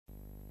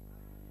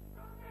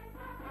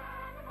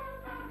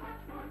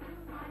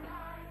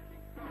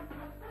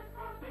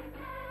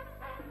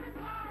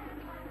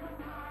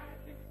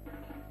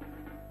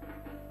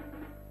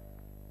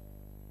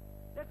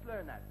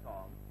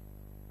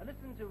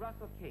listen to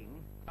Russell King.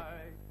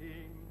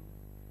 King.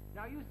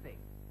 Now you sing.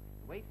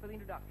 Wait for the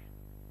introduction.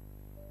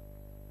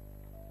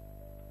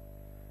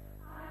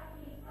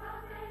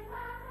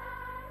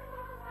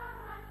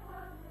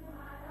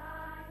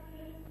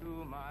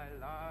 To my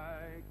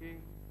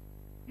liking.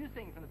 You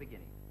sing from the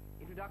beginning.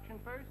 Introduction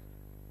first.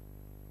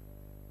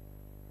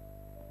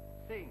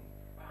 Sing.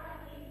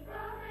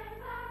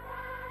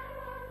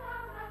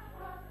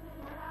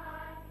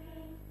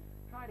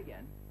 Try it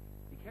again.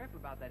 Be careful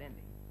about that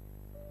ending.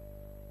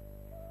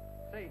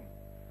 Sing.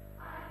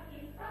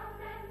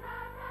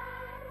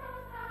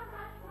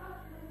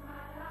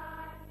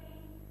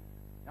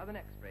 Now the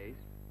next phrase.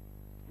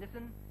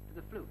 Listen to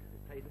the flute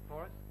that plays it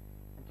for us,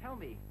 and tell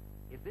me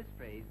if this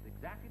phrase is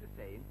exactly the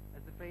same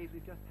as the phrase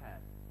we've just had.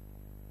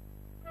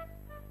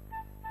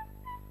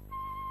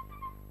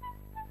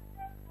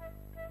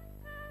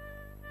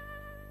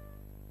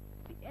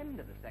 The end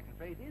of the second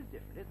phrase is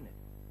different, isn't it?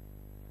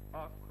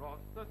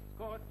 Across the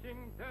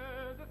scorching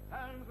desert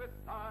sands with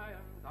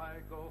lions I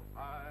go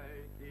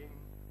hiking.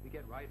 We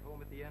get right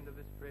home at the end of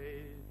this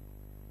phrase.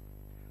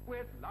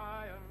 With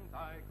lions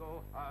I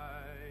go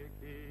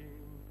hiking.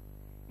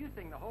 You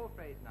sing the whole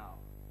phrase now.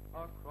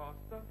 Across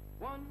the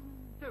 1,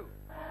 2.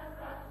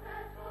 Across the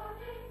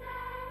scorching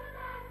desert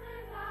sands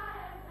with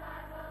lions I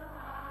go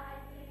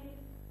hiking.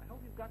 I hope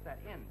you've got that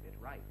end bit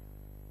right.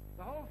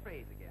 The whole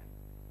phrase again.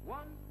 1,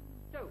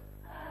 2.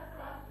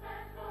 Across the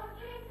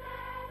scorching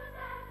desert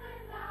sands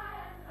with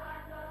lions I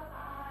go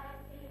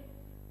hiking.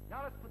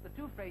 Now let's put the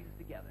two phrases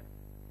together.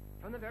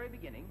 From the very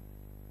beginning.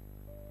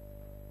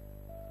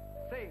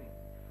 Sing.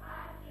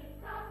 I keep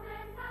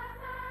something my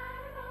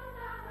animals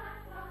are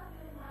much more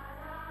to my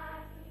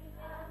liking.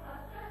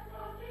 Across the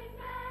scorching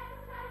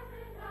desert sands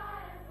with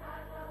lions I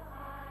go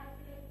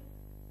hiking.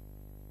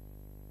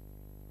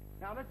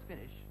 Now let's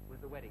finish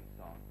with the wedding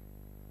song.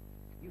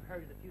 You've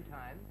heard it a few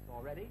times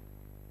already,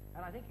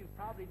 and I think you've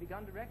probably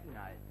begun to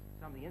recognize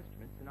some of the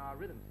instruments in our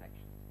rhythm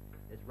section.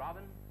 There's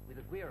Robin with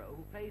a guiro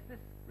who plays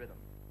this rhythm.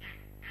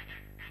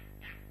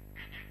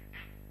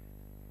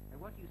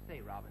 And what do you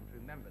say, Robin, to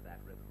remember that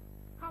rhythm?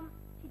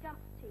 Humpty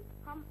Dumpty,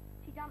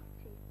 Humpty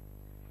Dumpty.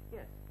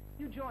 Yes,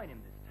 you join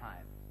him this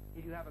time.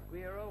 If you have a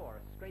guiro or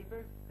a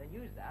scraper, then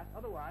use that.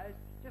 Otherwise,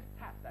 just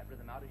tap that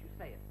rhythm out as you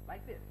say it,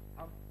 like this.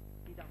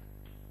 Humpty Dumpty.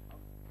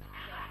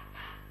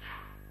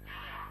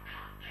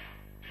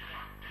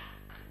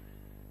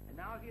 And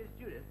now here's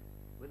Judith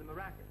with the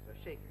maracas, or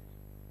shakers.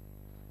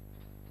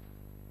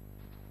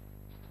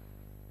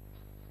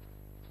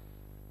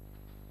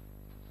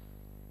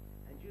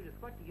 And Judith,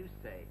 what do you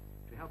say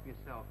to help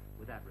yourself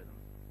with that rhythm?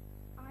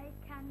 I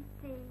can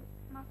see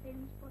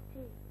muffins for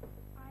tea.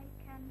 I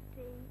can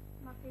see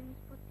muffins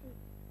for tea.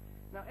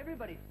 Now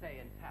everybody say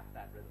and tap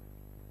that rhythm.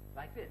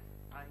 Like this.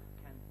 I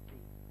can see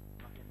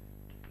muffins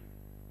for tea.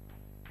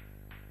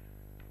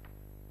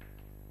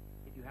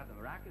 If you have the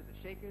maracas, the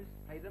shakers,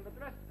 play them, but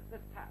the rest of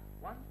us, let's tap.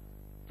 1,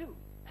 2.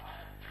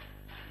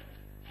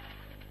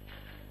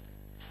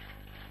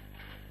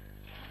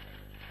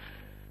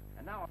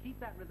 And now keep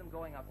that rhythm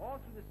going up all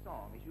through the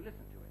song as you listen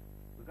to it.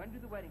 We're going to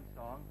do the wedding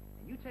song,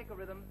 and you take a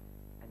rhythm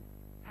and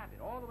tap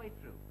it all the way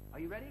through. Are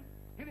you ready?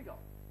 Here we go.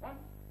 1,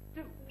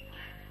 2.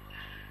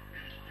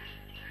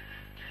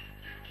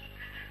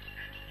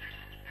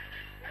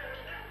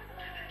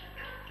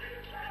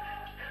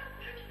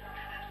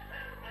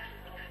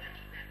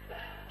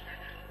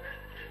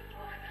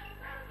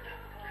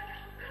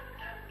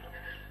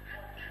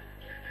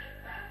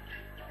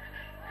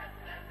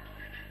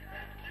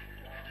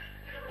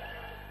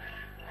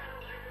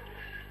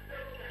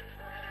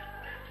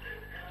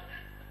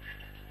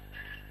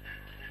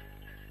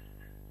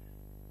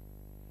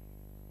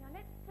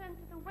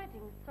 To the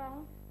wedding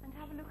song and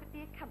have a look at the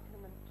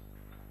accompaniment.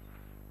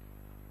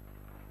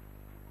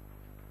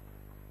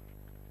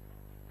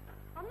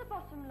 On the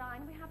bottom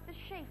line we have the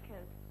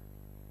shakers.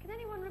 Can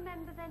anyone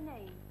remember their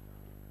names?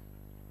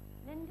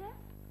 Linda?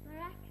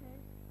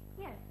 Maracas.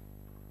 Yes.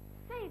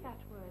 Say that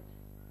word.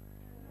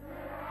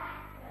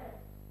 Maracas.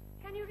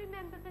 Can you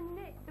remember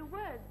the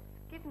words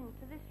given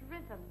to this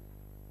rhythm?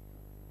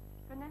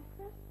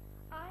 Vanessa?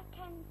 I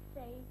can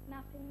see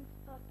muffins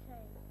for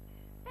tea.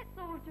 Let's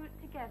all do it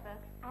together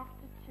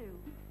after 2.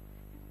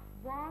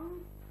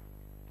 1,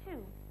 2.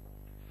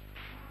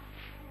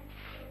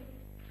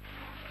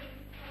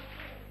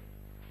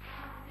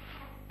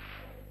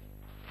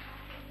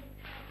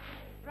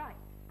 Right.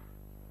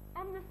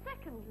 On the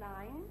second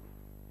line,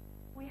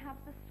 we have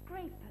the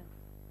scrapers.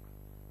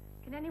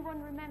 Can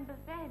anyone remember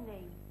their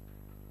names?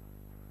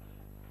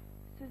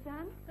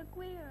 Suzanne? The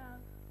guiro.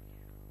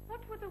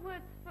 What were the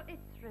words for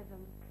its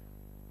rhythm?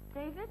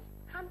 David?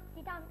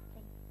 Humpty Dumpty.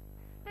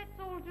 Let's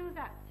all do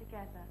that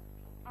together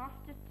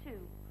after 2.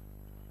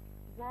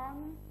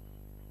 1,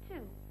 2.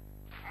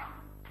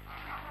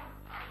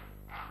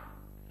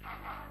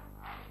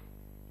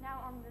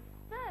 Now on the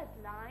third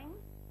line,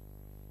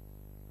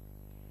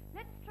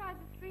 let's try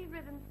the 3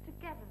 rhythms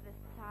together this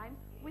time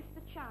with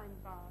the chime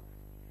bars.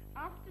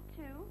 After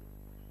 2,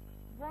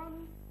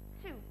 1,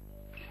 2.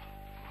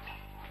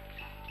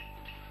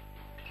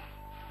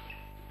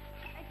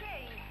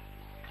 Again.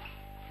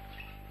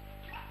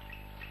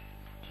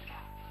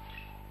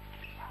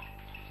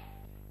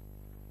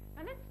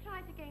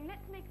 again,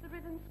 let's make the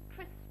rhythms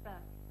crisper.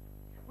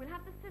 We'll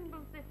have the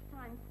cymbals this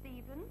time,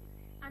 Stephen,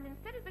 and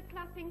instead of the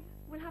clapping,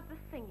 we'll have the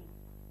singing.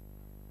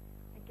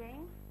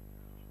 Again.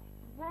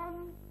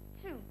 1,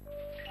 2.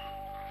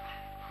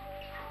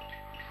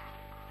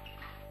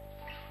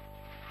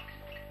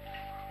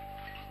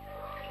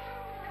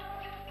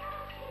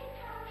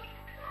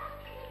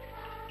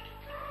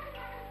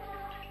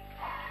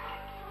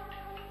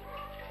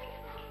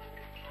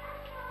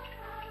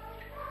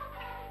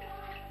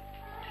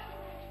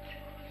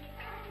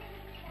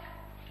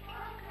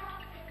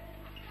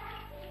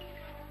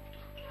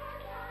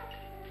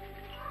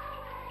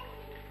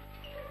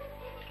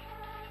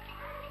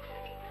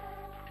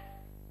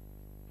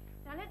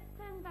 Now let's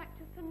turn back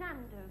to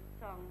Fernando's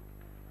song.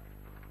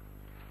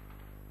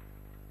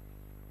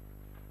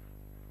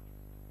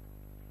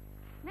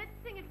 Let's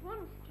sing it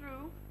once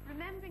through,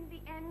 remembering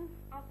the ends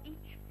of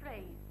each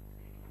phrase.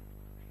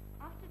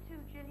 After 2,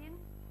 Gillian.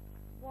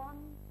 1,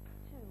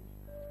 2.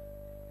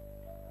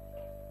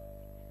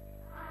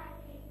 I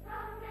keep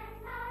from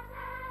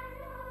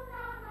animals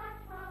are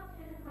much more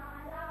to my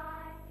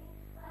liking.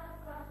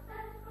 Across the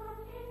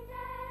scorching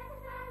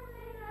desert and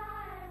with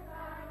lions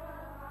I go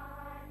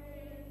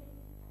hiding.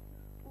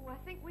 Oh, I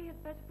think we had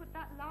better put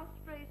that last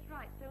phrase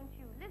right, don't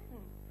you?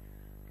 Listen.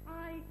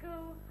 I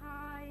go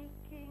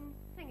hiking.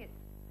 Sing it.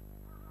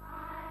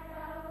 I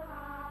go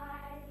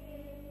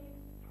hiking.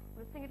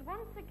 We'll sing it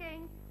once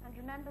again and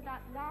remember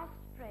that last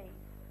phrase.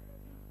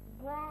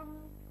 1,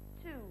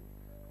 2.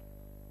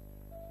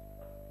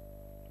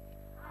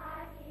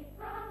 I keep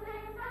from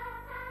animals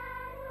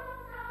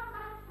are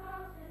much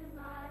more to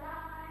my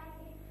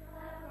liking.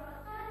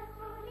 Across the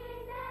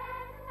scorching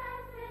desert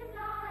and with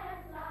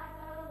lions I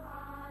go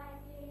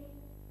hiking.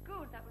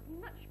 Good, that was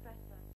much better.